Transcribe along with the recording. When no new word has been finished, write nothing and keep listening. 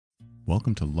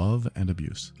Welcome to Love and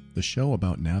Abuse, the show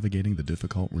about navigating the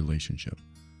difficult relationship.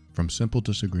 From simple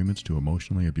disagreements to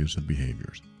emotionally abusive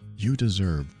behaviors, you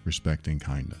deserve respect and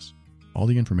kindness. All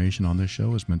the information on this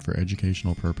show is meant for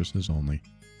educational purposes only.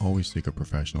 Always seek a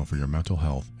professional for your mental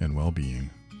health and well-being,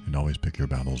 and always pick your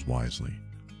battles wisely.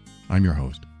 I'm your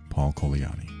host, Paul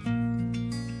Coliani.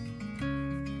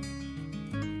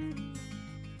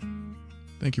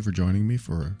 Thank you for joining me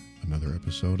for another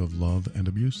episode of Love and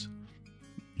Abuse.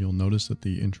 You'll notice that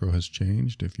the intro has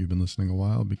changed if you've been listening a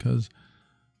while because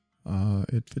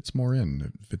it fits more in.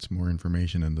 It fits more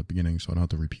information in the beginning so I don't have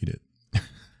to repeat it.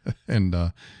 And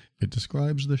it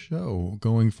describes the show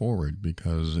going forward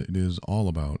because it is all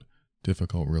about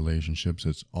difficult relationships.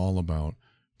 It's all about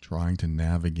trying to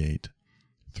navigate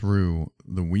through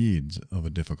the weeds of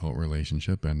a difficult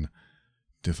relationship and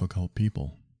difficult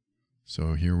people.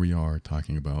 So here we are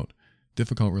talking about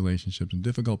difficult relationships and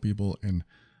difficult people, and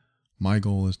my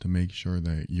goal is to make sure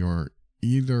that you're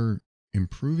either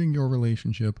improving your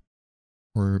relationship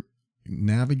or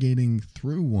navigating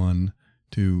through one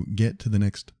to get to the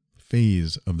next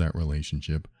phase of that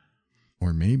relationship,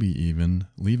 or maybe even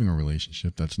leaving a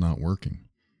relationship that's not working.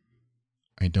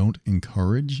 I don't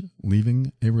encourage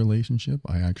leaving a relationship.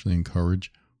 I actually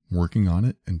encourage working on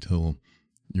it until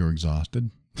you're exhausted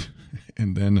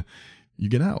and then you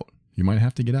get out. You might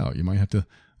have to get out. You might have to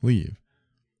leave.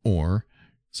 Or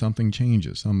something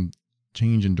changes, some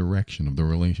change in direction of the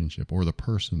relationship or the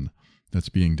person that's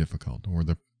being difficult, or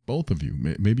both of you.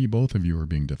 Maybe both of you are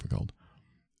being difficult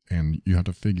and you have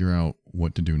to figure out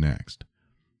what to do next.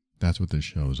 That's what this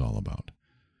show is all about.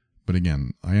 But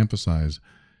again, I emphasize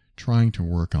trying to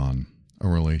work on a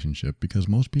relationship because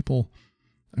most people,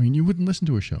 you wouldn't listen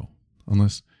to a show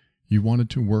unless you wanted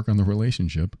to work on the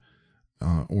relationship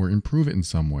or improve it in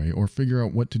some way or figure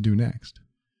out what to do next.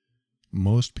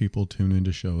 Most people tune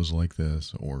into shows like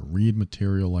this or read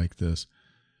material like this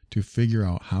to figure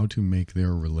out how to make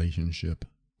their relationship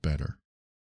better.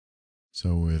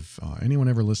 So if anyone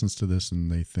ever listens to this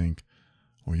and they think,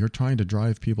 well, you're trying to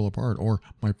drive people apart, or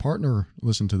my partner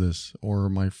listened to this, or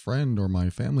my friend or my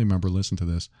family member listened to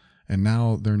this, and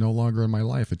now they're no longer in my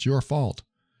life, it's your fault.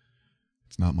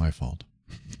 It's not my fault.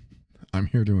 I'm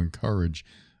here to encourage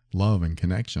love and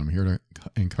connection. I'm here to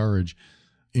encourage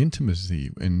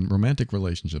intimacy in romantic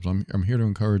relationships. I'm here to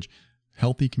encourage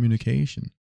healthy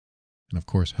communication and, of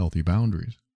course, healthy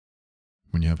boundaries.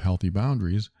 When you have healthy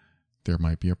boundaries, there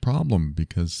might be a problem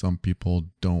because some people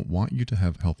don't want you to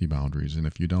have healthy boundaries. And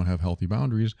if you don't have healthy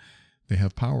boundaries, they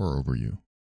have power over you.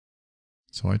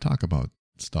 So I talk about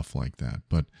stuff like that.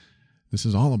 But this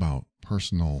is all about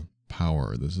personal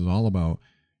power. This is all about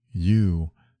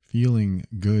you feeling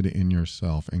good in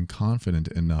yourself and confident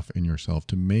enough in yourself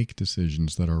to make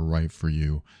decisions that are right for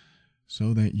you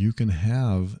so that you can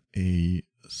have a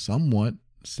somewhat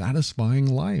satisfying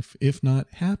life, if not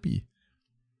happy.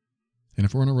 And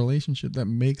if we're in a relationship that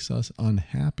makes us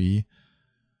unhappy,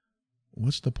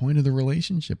 what's the point of the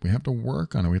relationship? We have to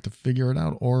work on it. We have to figure it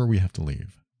out, or we have to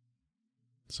leave.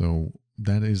 So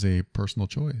that is a personal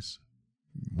choice.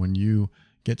 When you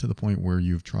get to the point where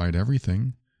you've tried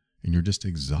everything and you're just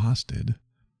exhausted,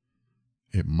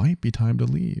 it might be time to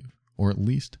leave, or at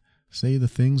least say the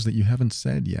things that you haven't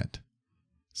said yet.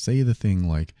 Say the thing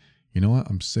like, you know what,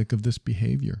 I'm sick of this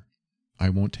behavior. I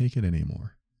won't take it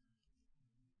anymore.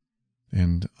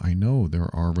 And I know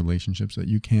there are relationships that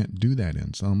you can't do that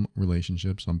in. Some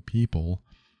relationships, some people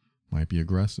might be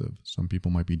aggressive. Some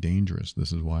people might be dangerous.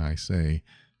 This is why I say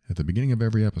at the beginning of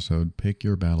every episode, pick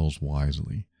your battles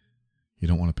wisely. You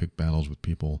don't want to pick battles with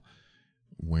people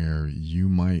where you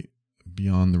might be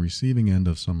on the receiving end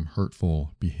of some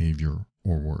hurtful behavior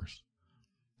or worse.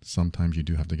 Sometimes you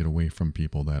do have to get away from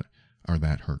people that are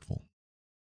that hurtful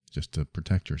just to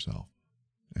protect yourself.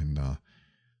 And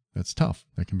that's tough.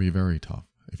 That can be very tough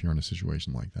if you're in a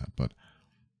situation like that. But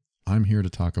I'm here to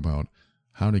talk about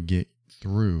how to get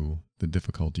through the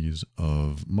difficulties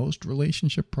of most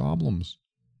relationship problems.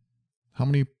 How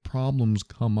many problems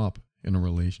come up in a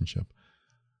relationship?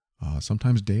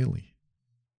 Sometimes daily.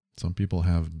 Some people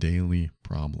have daily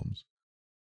problems.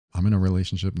 I'm in a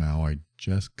relationship now. I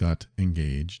just got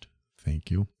engaged. Thank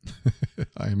you.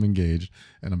 I am engaged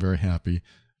and I'm very happy.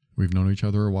 We've known each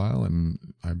other a while and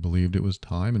I believed it was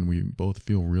time and we both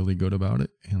feel really good about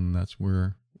it, and that's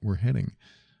where we're heading.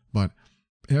 But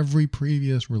every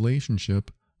previous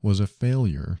relationship was a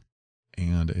failure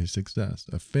and a success.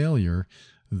 A failure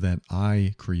that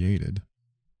I created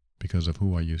because of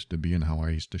who I used to be and how I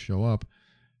used to show up,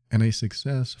 and a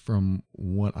success from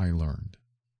what I learned.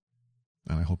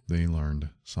 And I hope they learned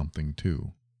something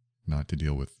too, not to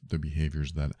deal with the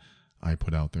behaviors that I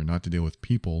put out there, not to deal with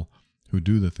people who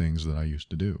do the things that I used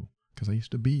to do, because I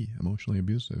used to be emotionally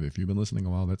abusive. If you've been listening a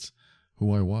while, that's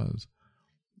who I was.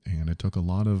 And it took a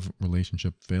lot of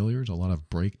relationship failures, a lot of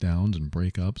breakdowns and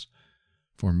breakups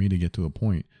for me to get to a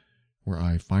point where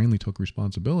I finally took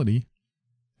responsibility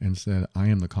and said, I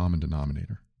am the common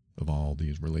denominator of all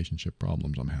these relationship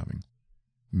problems I'm having.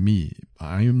 Me,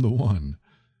 I am the one.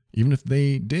 Even if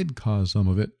they did cause some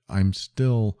of it, I'm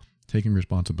still taking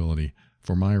responsibility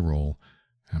for my role.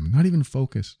 I'm not even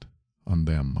focused on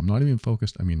them. I'm not even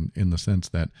focused, in the sense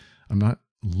that I'm not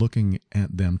looking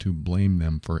at them to blame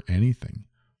them for anything.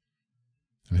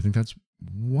 And I think that's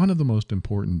one of the most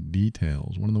important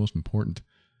details, one of the most important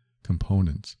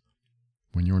components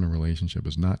when you're in a relationship,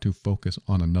 is not to focus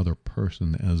on another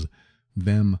person as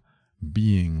them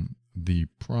being the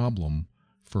problem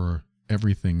for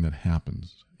everything that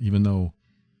happens, even though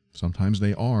sometimes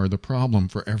they are the problem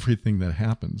for everything that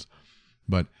happens.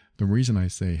 But the reason I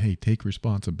say, hey, take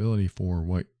responsibility for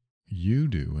what you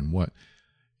do and what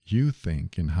you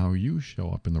think and how you show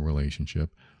up in the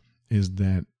relationship is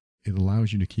that it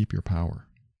allows you to keep your power.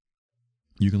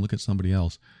 You can look at somebody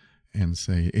else and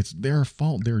say, it's their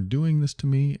fault. They're doing this to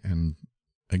me. And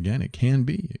again, it can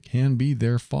be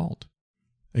their fault.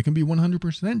 It can be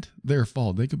 100% their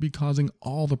fault. They could be causing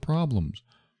all the problems.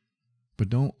 But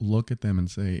don't look at them and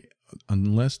say,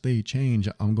 unless they change,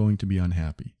 I'm going to be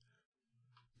unhappy.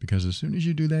 Because as soon as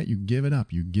you do that, you give it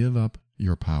up. You give up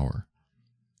your power.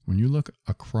 When you look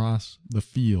across the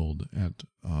field at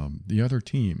the other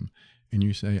team and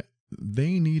you say,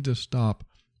 they need to stop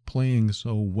playing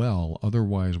so well,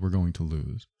 otherwise we're going to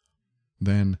lose,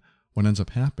 then what ends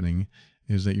up happening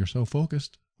is that you're so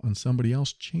focused on somebody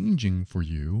else changing for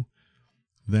you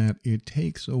that it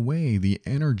takes away the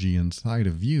energy inside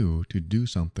of you to do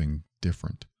something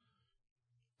different.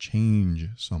 Change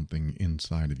something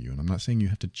inside of you. And I'm not saying you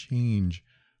have to change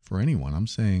for anyone. I'm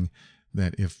saying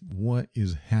that if what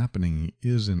is happening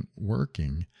isn't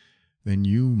working, then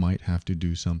you might have to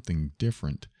do something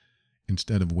different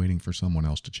instead of waiting for someone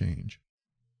else to change.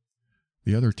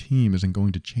 The other team isn't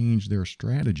going to change their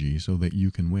strategy so that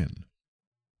you can win.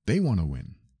 They want to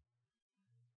win.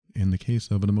 In the case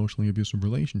of an emotionally abusive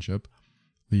relationship,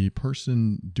 the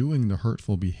person doing the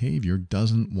hurtful behavior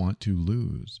doesn't want to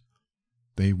lose.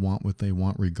 They want what they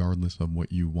want regardless of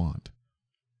what you want.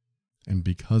 And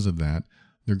because of that,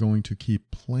 they're going to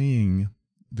keep playing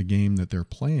the game that they're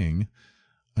playing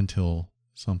until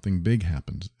something big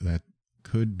happens. That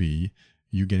could be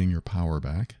you getting your power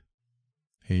back.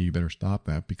 Hey, you better stop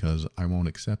that because I won't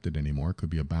accept it anymore. It could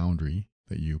be a boundary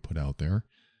that you put out there.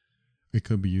 It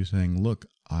could be you saying, look,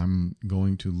 I'm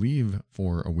going to leave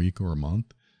for a week or a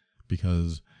month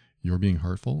because you're being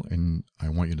hurtful and I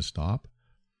want you to stop.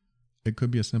 It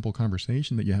could be a simple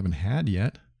conversation that you haven't had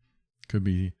yet. It could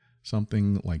be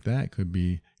something like that. It could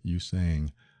be you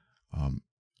saying,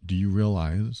 do you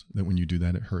realize that when you do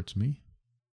that, it hurts me?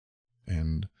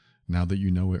 And now that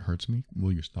you know it hurts me,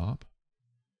 will you stop?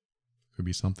 It could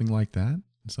be something like that.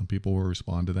 Some people will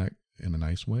respond to that in a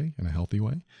nice way, in a healthy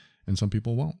way, and some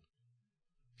people won't.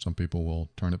 Some people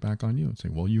will turn it back on you and say,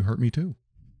 well, you hurt me too.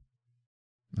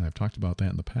 And I've talked about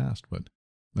that in the past, but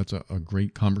that's a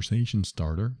great conversation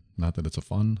starter. Not that it's a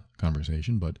fun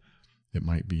conversation, but it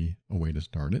might be a way to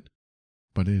start it.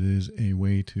 But it is a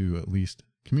way to at least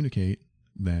communicate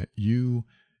that you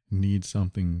need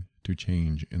something to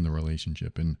change in the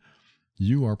relationship. And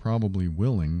you are probably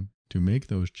willing to make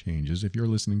those changes. If you're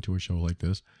listening to a show like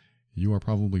this, you are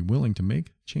probably willing to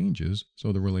make changes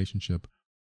so the relationship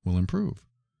will improve.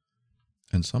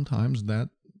 And sometimes that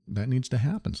needs to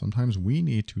happen. Sometimes we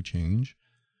need to change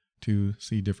to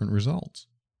see different results.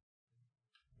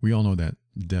 We all know that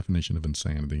definition of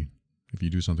insanity. If you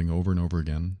do something over and over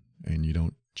again and you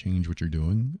don't change what you're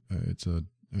doing, it's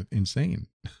insane.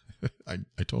 I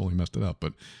totally messed it up,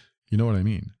 but you know what I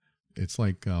mean. It's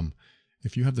like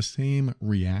if you have the same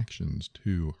reactions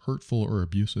to hurtful or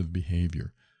abusive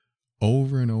behavior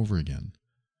over and over again,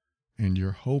 and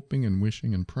you're hoping and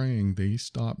wishing and praying they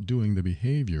stop doing the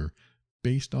behavior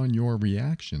based on your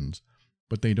reactions,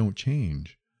 but they don't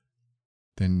change,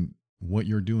 then what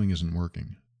you're doing isn't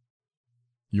working.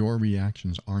 Your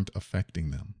reactions aren't affecting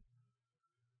them.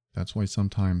 That's why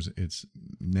sometimes it's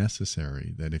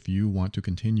necessary that if you want to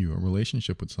continue a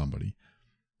relationship with somebody,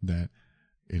 that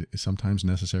it is sometimes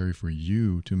necessary for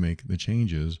you to make the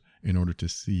changes in order to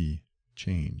see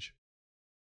change.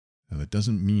 Now, that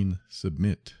doesn't mean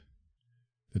submit.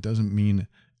 That doesn't mean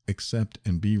accept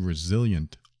and be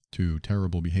resilient to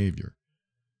terrible behavior.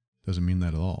 It doesn't mean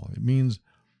that at all. It means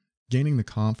gaining the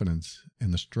confidence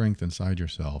and the strength inside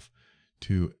yourself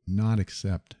to not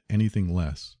accept anything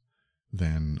less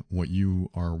than what you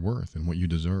are worth and what you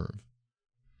deserve.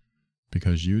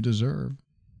 because you deserve,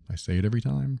 I say it every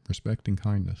time, respect and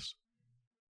kindness.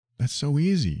 That's so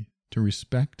easy to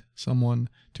respect someone,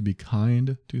 to be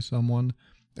kind to someone.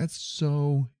 That's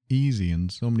so easy,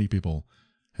 and so many people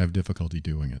have difficulty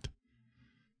doing it.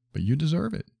 But you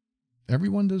deserve it.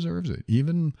 Everyone deserves it.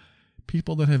 Even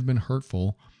people that have been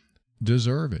hurtful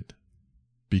deserve it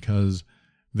because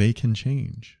they can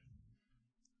change.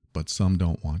 But some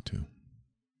don't want to.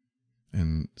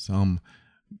 And some,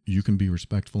 you can be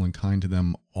respectful and kind to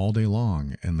them all day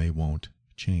long and they won't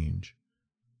change.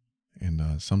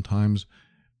 And sometimes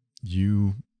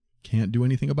you can't do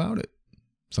anything about it.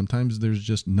 Sometimes there's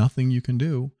just nothing you can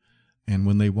do. And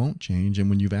when they won't change, and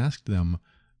when you've asked them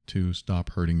to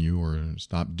stop hurting you or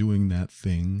stop doing that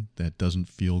thing that doesn't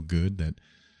feel good, that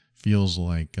feels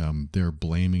like they're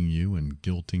blaming you and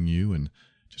guilting you and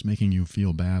just making you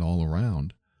feel bad all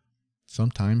around,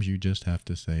 sometimes you just have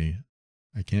to say,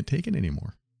 I can't take it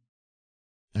anymore.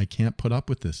 I can't put up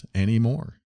with this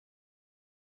anymore.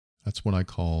 That's what I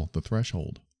call the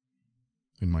threshold.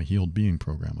 In my Healed Being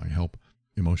program, I help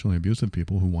emotionally abusive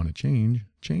people who want to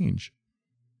change.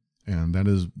 And that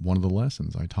is one of the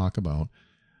lessons I talk about.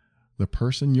 The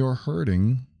person you're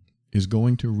hurting is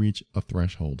going to reach a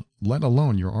threshold, let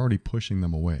alone you're already pushing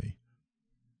them away.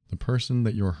 The person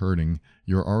that you're hurting,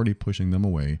 you're already pushing them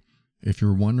away. If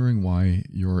you're wondering why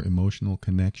your emotional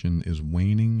connection is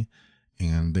waning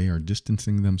and they are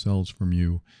distancing themselves from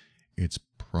you, it's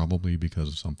probably because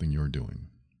of something you're doing.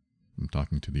 I'm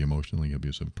talking to the emotionally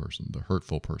abusive person, the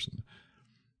hurtful person,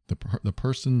 the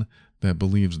person that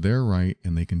believes they're right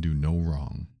and they can do no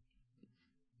wrong.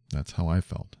 That's how I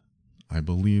felt. I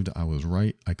believed I was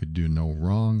right, I could do no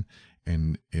wrong,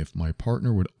 and if my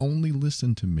partner would only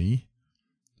listen to me,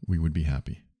 we would be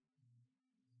happy.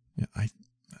 Yeah,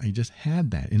 I just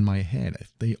had that in my head.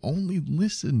 If they only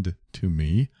listened to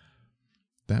me,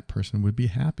 that person would be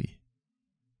happy.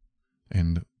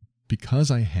 And because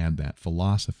I had that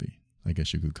philosophy, I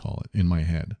guess you could call it, in my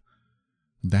head,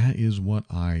 that is what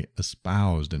I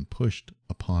espoused and pushed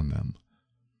upon them.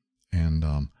 And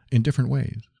in different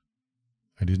ways.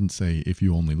 I didn't say, if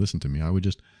you only listen to me. I would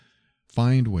just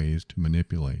find ways to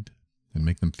manipulate and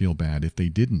make them feel bad if they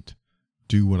didn't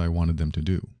do what I wanted them to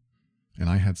do. And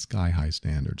I had sky-high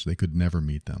standards. They could never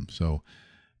meet them. So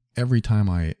every time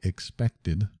I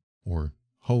expected or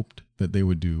hoped that they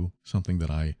would do something that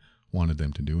I wanted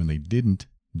them to do, and they didn't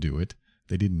do it,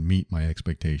 they didn't meet my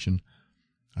expectation,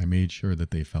 I made sure that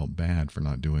they felt bad for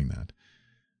not doing that.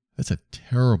 That's a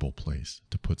terrible place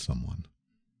to put someone.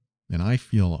 And I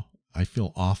feel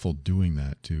awful doing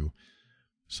that to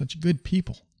such good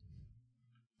people.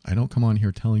 I don't come on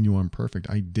here telling you I'm perfect.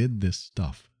 I did this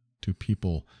stuff to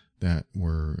people that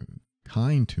were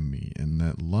kind to me and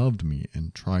that loved me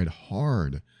and tried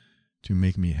hard to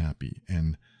make me happy.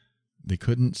 And they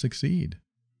couldn't succeed.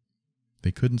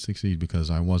 They couldn't succeed because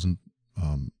I wasn't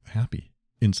happy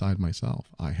inside myself.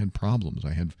 I had problems.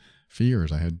 I had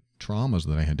fears. I had traumas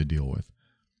that I had to deal with.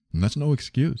 And that's no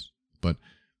excuse, but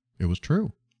it was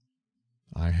true.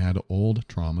 I had old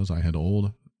traumas. I had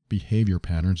old behavior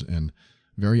patterns and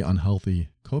very unhealthy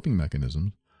coping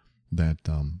mechanisms that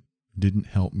didn't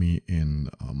help me in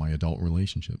my adult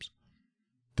relationships.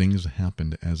 Things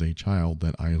happened as a child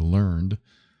that I learned,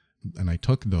 and I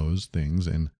took those things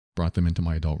and brought them into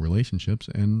my adult relationships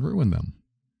and ruined them.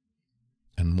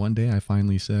 And one day I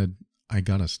finally said, I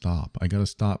gotta stop. I gotta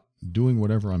stop doing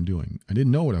whatever I'm doing. I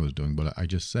didn't know what I was doing, but I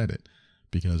just said it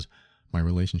because my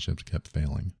relationships kept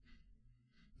failing.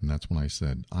 And that's when I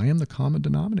said, I am the common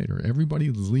denominator. Everybody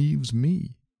leaves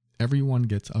me. Everyone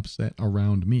gets upset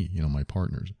around me. You know, my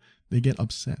partners, they get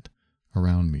upset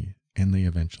around me and they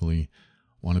eventually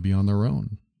want to be on their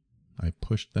own. I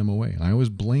pushed them away and I always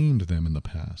blamed them in the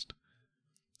past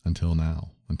until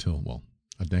now, well,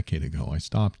 a decade ago. I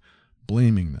stopped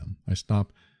blaming them. I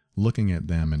stopped looking at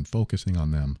them and focusing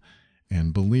on them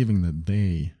and believing that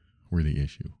they were the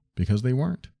issue because they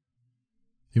weren't.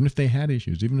 Even if they had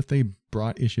issues, even if they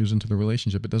brought issues into the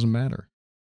relationship, it doesn't matter.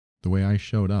 The way I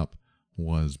showed up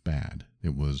was bad.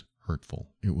 It was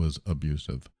hurtful. It was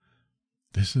abusive.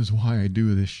 This is why I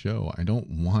do this show. I don't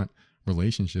want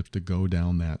relationships to go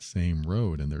down that same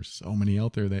road, and there's so many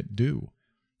out there that do.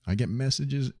 I get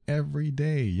messages every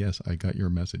day. Yes, I got your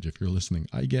message. If you're listening,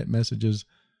 I get messages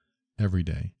every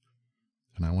day,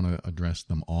 and I want to address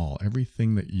them all.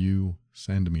 Everything that you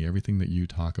send me, everything that you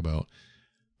talk about,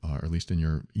 or at least in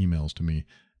your emails to me,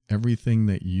 everything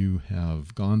that you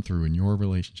have gone through in your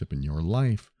relationship, in your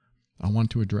life, I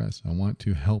want to address. I want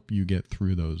to help you get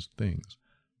through those things,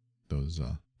 those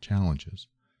challenges.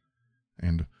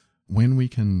 And when we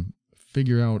can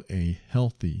figure out a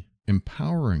healthy,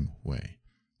 empowering way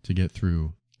to get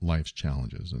through life's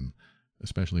challenges, and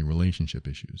especially relationship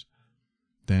issues,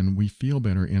 then we feel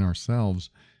better in ourselves,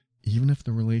 even if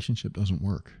the relationship doesn't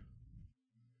work.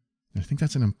 And I think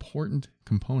that's an important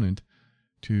component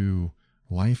to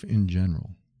life in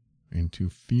general, and to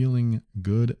feeling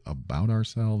good about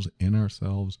ourselves, in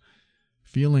ourselves,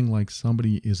 feeling like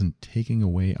somebody isn't taking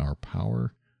away our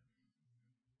power.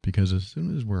 Because as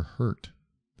soon as we're hurt,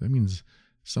 that means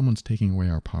someone's taking away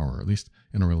our power, at least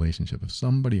in a relationship. If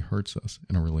somebody hurts us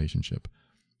in a relationship,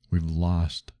 we've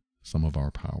lost some of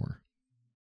our power.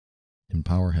 And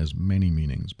power has many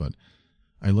meanings, but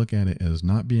I look at it as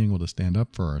not being able to stand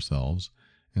up for ourselves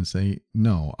and say,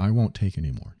 no, I won't take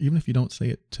anymore. Even if you don't say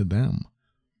it to them,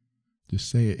 just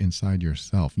say it inside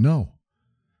yourself. No,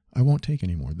 I won't take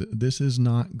anymore. This is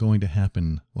not going to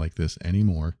happen like this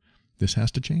anymore. This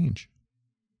has to change.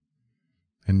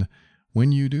 And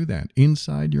when you do that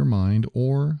inside your mind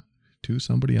or to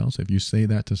somebody else, if you say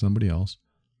that to somebody else,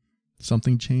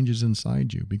 something changes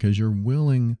inside you because you're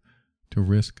willing to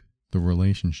risk the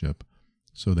relationship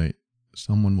so that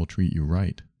someone will treat you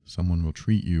right. Someone will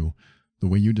treat you the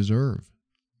way you deserve.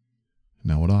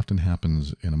 Now, what often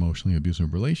happens in emotionally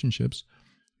abusive relationships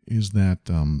is that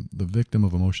the victim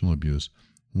of emotional abuse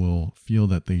will feel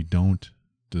that they don't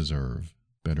deserve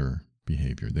better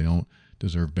behavior. They don't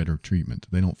deserve better treatment.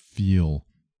 They don't feel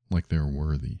like they're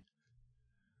worthy.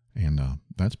 And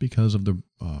that's because of the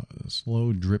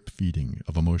slow drip feeding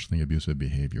of emotionally abusive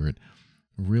behavior. It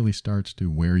really starts to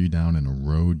wear you down and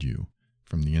erode you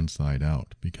from the inside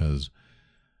out because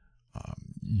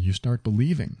you start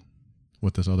believing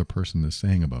what this other person is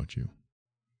saying about you.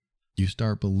 You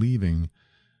start believing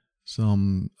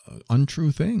some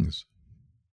untrue things.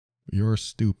 You're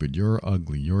stupid, you're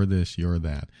ugly, you're this, you're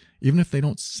that. Even if they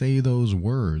don't say those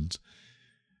words,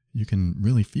 you can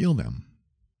really feel them.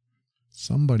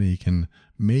 Somebody can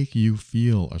make you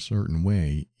feel a certain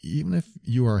way, even if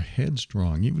you are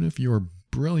headstrong, even if you are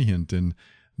brilliant, and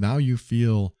now you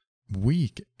feel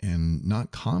weak and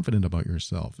not confident about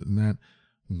yourself. And that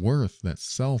worth, that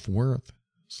self-worth,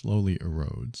 slowly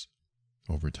erodes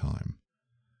over time.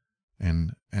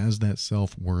 And as that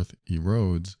self-worth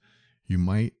erodes, you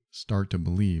might start to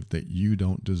believe that you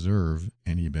don't deserve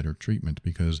any better treatment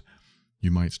because you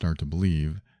might start to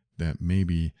believe that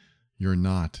maybe you're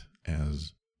not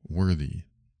as worthy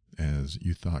as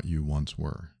you thought you once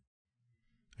were.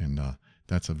 And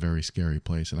that's a very scary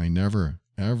place. And I never,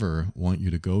 ever want you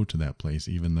to go to that place,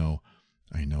 even though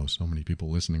I know so many people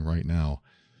listening right now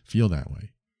feel that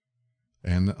way.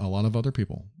 And a lot of other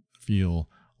people feel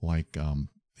like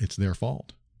it's their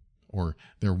fault, or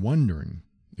they're wondering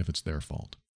if it's their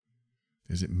fault.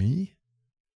 Is it me?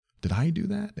 Did I do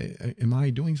that? Am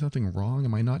I doing something wrong?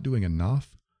 Am I not doing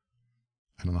enough?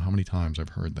 I don't know how many times I've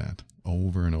heard that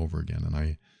over and over again.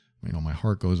 And my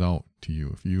heart goes out to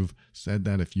you. If you've said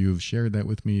that, if you've shared that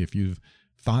with me, if you've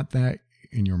thought that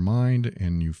in your mind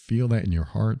and you feel that in your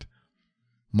heart,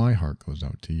 my heart goes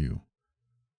out to you.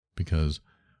 Because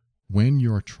when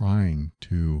you're trying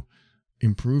to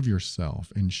improve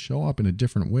yourself and show up in a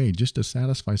different way just to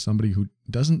satisfy somebody who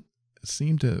doesn't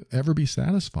seem to ever be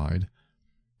satisfied,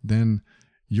 then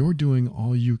you're doing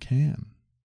all you can.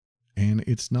 And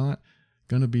it's not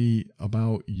going to be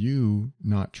about you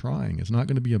not trying. It's not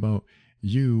going to be about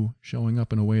you showing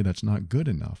up in a way that's not good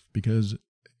enough. Because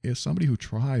if somebody who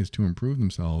tries to improve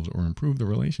themselves or improve the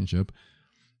relationship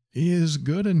is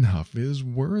good enough, is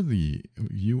worthy,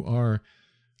 you are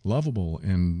lovable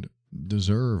and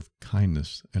deserve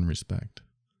kindness and respect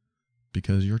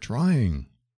because you're trying.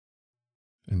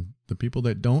 And the people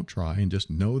that don't try and just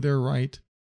know they're right,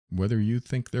 whether you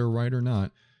think they're right or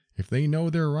not, if they know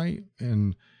they're right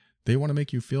and they want to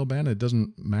make you feel bad and it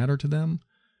doesn't matter to them,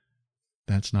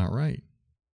 that's not right.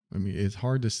 I mean, it's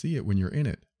hard to see it when you're in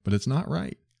it, but it's not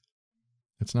right.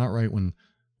 It's not right when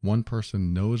one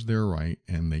person knows they're right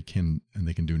and they can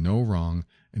do no wrong,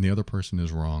 and the other person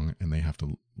is wrong and they have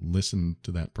to listen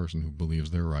to that person who believes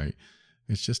they're right.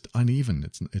 It's just uneven.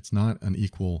 It's not an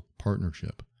equal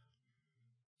partnership.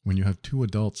 When you have two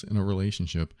adults in a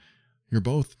relationship, you're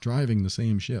both driving the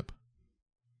same ship.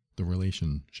 The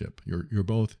relationship. You're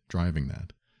both driving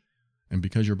that. And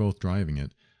because you're both driving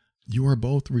it, you are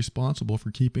both responsible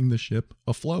for keeping the ship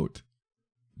afloat.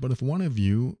 But if one of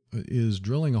you is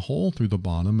drilling a hole through the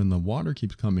bottom and the water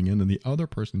keeps coming in and the other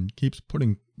person keeps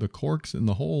putting the corks in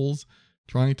the holes,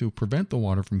 trying to prevent the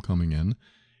water from coming in,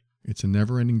 it's a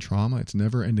never-ending trauma. It's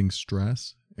never-ending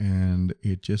stress. And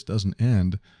it just doesn't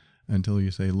end until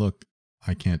you say, look,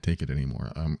 I can't take it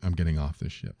anymore. I'm getting off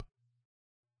this ship.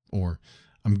 Or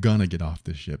I'm gonna get off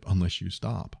this ship unless you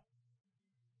stop.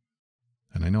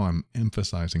 And I know I'm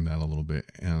emphasizing that a little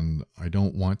bit, and I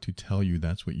don't want to tell you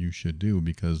that's what you should do,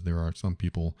 because there are some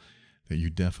people that you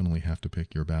definitely have to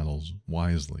pick your battles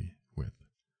wisely with.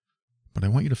 But I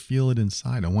want you to feel it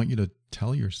inside. I want you to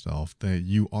tell yourself that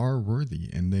you are worthy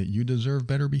and that you deserve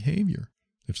better behavior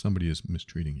if somebody is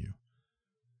mistreating you.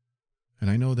 And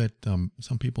I know that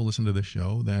some people listen to this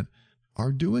show that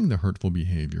are doing the hurtful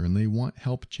behavior and they want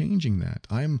help changing that.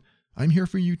 I'm here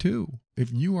for you too.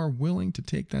 If you are willing to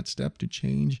take that step to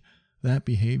change that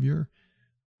behavior,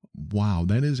 wow,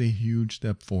 that is a huge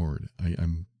step forward.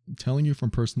 I'm telling you from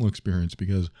personal experience,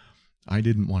 because I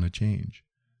didn't want to change.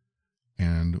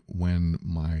 And when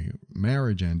my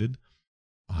marriage ended,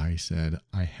 I said,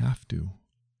 I have to.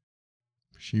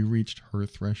 She reached her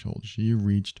threshold. She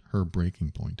reached her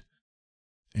breaking point.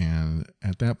 And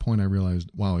at that point, I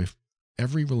realized, wow, if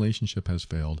every relationship has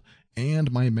failed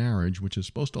and my marriage, which is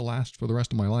supposed to last for the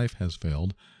rest of my life, has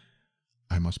failed,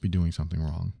 I must be doing something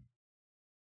wrong.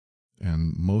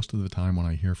 And most of the time when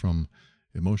I hear from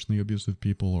emotionally abusive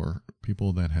people or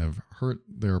people that have hurt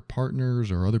their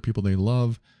partners or other people they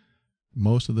love,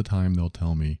 most of the time they'll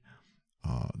tell me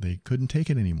they couldn't take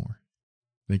it anymore.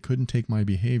 They couldn't take my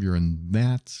behavior. And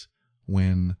that's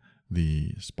when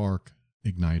the spark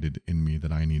ignited in me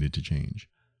that I needed to change.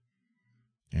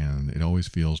 And it always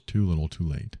feels too little too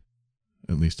late,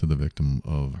 at least to the victim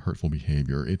of hurtful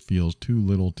behavior. It feels too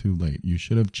little too late. You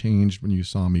should have changed when you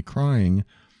saw me crying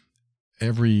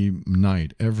every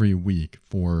night, every week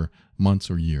for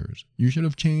months or years. You should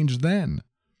have changed then.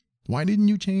 Why didn't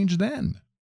you change then?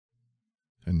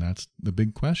 And that's the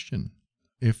big question.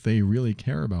 If they really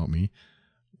care about me,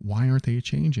 why aren't they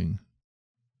changing?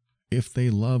 If they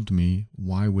loved me,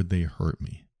 why would they hurt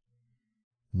me?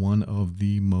 One of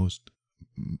the most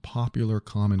popular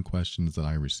common questions that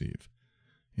I receive.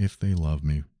 If they love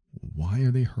me, why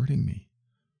are they hurting me?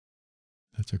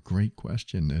 That's a great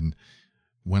question. And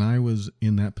when I was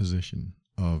in that position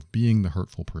of being the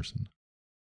hurtful person,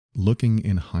 looking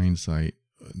in hindsight,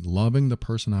 loving the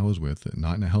person I was with,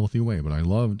 not in a healthy way, but I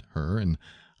loved her and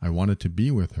I wanted to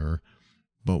be with her.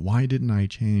 But why didn't I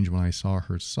change when I saw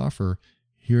her suffer?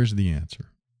 Here's the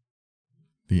answer.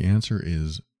 The answer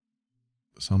is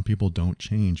some people don't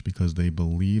change because they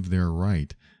believe they're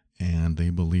right and they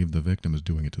believe the victim is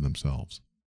doing it to themselves.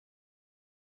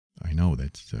 I know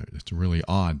that's really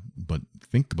odd, but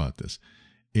think about this.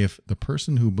 If the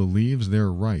person who believes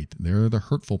they're right, they're the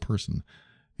hurtful person,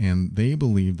 and they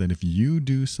believe that if you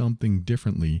do something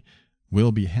differently,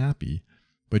 we'll be happy,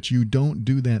 but you don't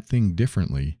do that thing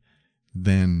differently,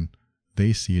 then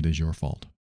they see it as your fault.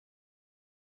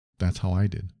 That's how I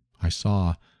did. I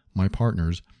saw my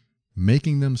partners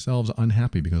making themselves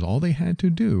unhappy because all they had to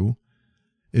do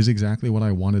is exactly what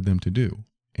I wanted them to do.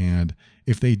 And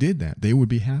if they did that, they would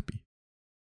be happy.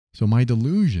 So my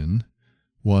delusion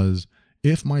was,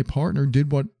 if my partner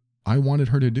did what I wanted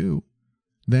her to do,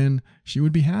 then she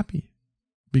would be happy.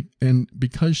 And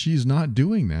because she's not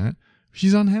doing that,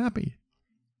 she's unhappy.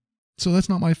 So that's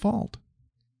not my fault.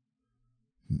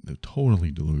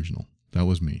 Totally delusional. That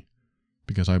was me,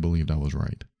 because I believed I was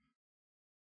right.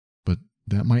 But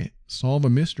that might solve a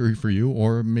mystery for you,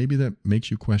 or maybe that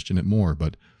makes you question it more,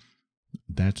 but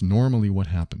that's normally what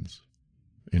happens.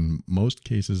 In most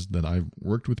cases that I've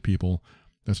worked with people,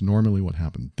 that's normally what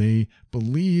happens. They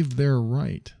believe they're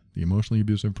right. The emotionally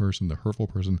abusive person, the hurtful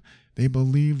person, they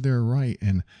believe they're right.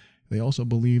 And they also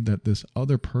believe that this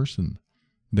other person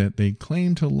that they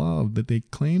claim to love, that they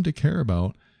claim to care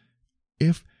about,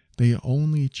 if they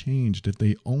only changed, if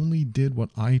they only did what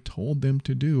I told them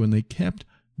to do, and they kept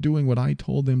doing what I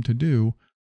told them to do,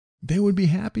 they would be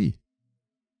happy.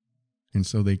 And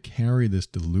so they carry this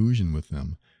delusion with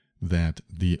them that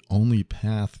the only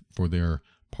path for their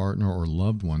partner or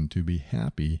loved one to be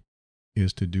happy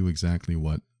is to do exactly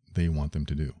what they want them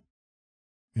to do.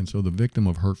 And so the victim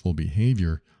of hurtful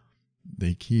behavior,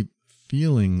 they keep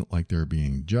feeling like they're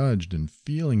being judged and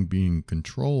feeling being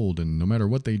controlled, and no matter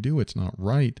what they do, it's not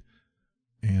right.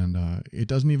 And it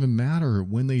doesn't even matter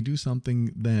when they do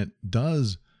something that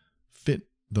does fit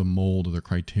the mold or the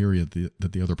criteria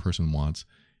that the other person wants.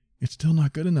 It's still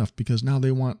not good enough, because now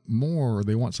they want more, or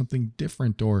they want something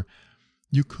different, or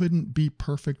you couldn't be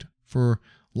perfect for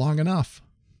long enough.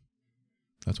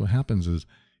 That's what happens, is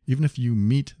even if you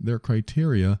meet their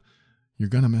criteria, you're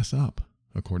going to mess up,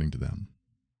 according to them.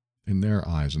 In their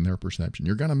eyes, in their perception,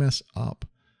 you're going to mess up.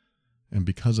 And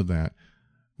because of that,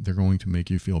 they're going to make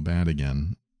you feel bad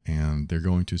again. And they're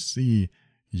going to see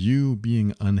you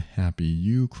being unhappy,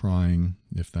 you crying,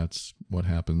 if that's what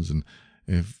happens. And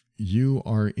if you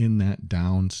are in that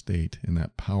down state, in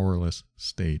that powerless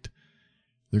state,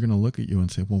 they're going to look at you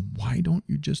and say, well, why don't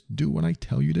you just do what I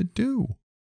tell you to do?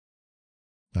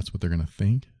 That's what they're going to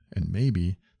think, and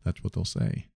maybe that's what they'll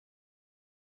say.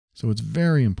 So it's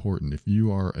very important, if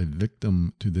you are a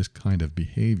victim to this kind of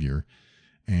behavior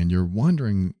and you're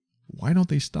wondering, why don't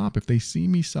they stop? If they see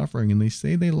me suffering and they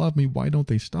say they love me, why don't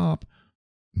they stop?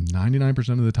 99%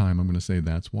 of the time, I'm going to say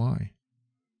that's why.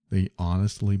 They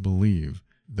honestly believe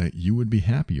that you would be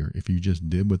happier if you just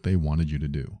did what they wanted you to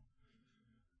do.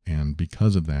 And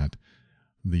because of that,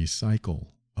 the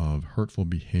cycle of hurtful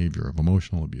behavior, of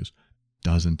emotional abuse,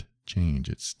 doesn't change.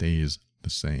 It stays the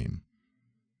same.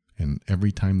 And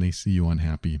every time they see you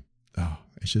unhappy,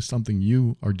 it's just something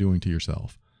you are doing to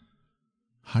yourself.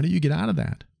 How do you get out of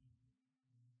that?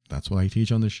 That's what I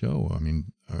teach on the show. I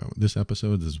mean, this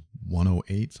episode is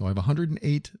 108, so I have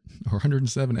 108 or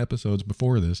 107 episodes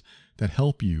before this that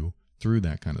help you through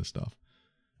that kind of stuff.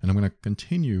 And I'm going to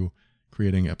continue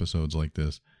creating episodes like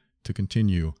this to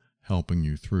continue helping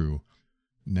you through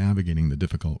navigating the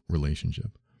difficult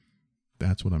relationship.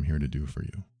 That's what I'm here to do for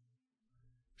you.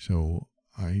 So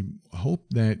I hope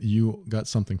that you got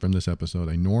something from this episode.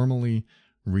 I normally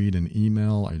read an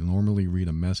email, I normally read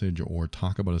a message or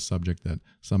talk about a subject that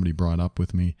somebody brought up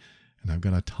with me, and I've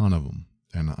got a ton of them.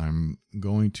 And I'm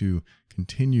going to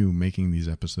continue making these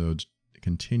episodes,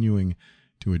 continuing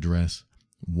to address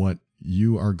what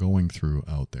you are going through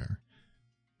out there.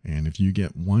 And if you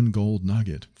get one gold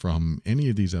nugget from any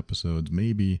of these episodes,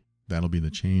 maybe that'll be the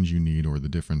change you need or the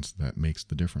difference that makes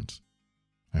the difference.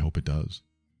 I hope it does.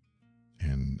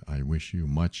 And I wish you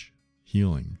much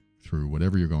healing through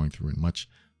whatever you're going through, and much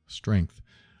strength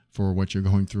for what you're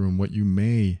going through and what you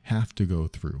may have to go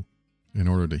through in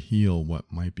order to heal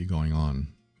what might be going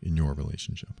on in your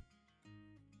relationship.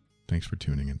 Thanks for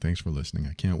tuning in. Thanks for listening.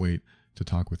 I can't wait to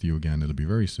talk with you again. It'll be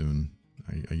very soon.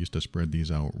 I used to spread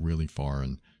these out really far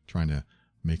and trying to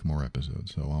make more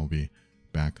episodes. So I'll be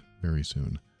back very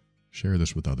soon. Share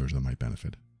this with others that might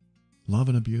benefit. Love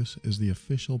and Abuse is the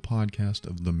official podcast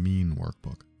of the Mean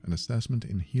Workbook, an assessment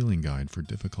and healing guide for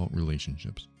difficult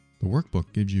relationships. The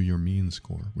workbook gives you your mean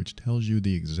score, which tells you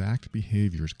the exact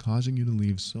behaviors causing you to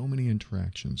leave so many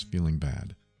interactions feeling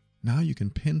bad. Now you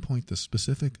can pinpoint the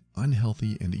specific,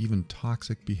 unhealthy, and even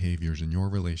toxic behaviors in your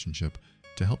relationship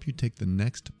to help you take the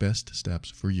next best steps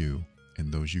for you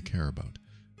and those you care about.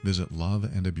 Visit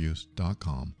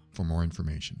loveandabuse.com for more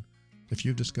information. If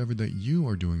you've discovered that you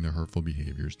are doing the hurtful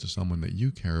behaviors to someone that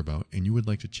you care about and you would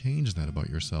like to change that about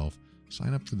yourself,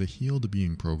 sign up for the Healed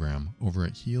Being program over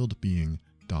at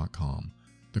healedbeing.com.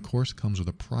 The course comes with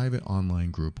a private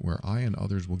online group where I and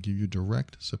others will give you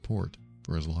direct support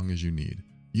for as long as you need.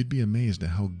 You'd be amazed at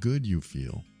how good you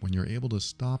feel when you're able to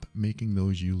stop making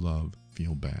those you love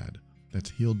feel bad.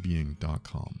 That's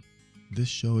healedbeing.com. This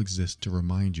show exists to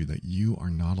remind you that you are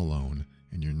not alone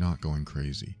and you're not going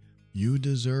crazy. You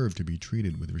deserve to be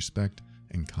treated with respect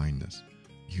and kindness.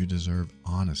 You deserve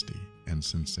honesty and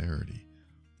sincerity.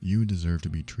 You deserve to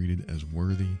be treated as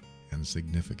worthy and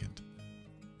significant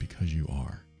because you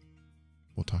are.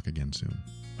 We'll talk again soon.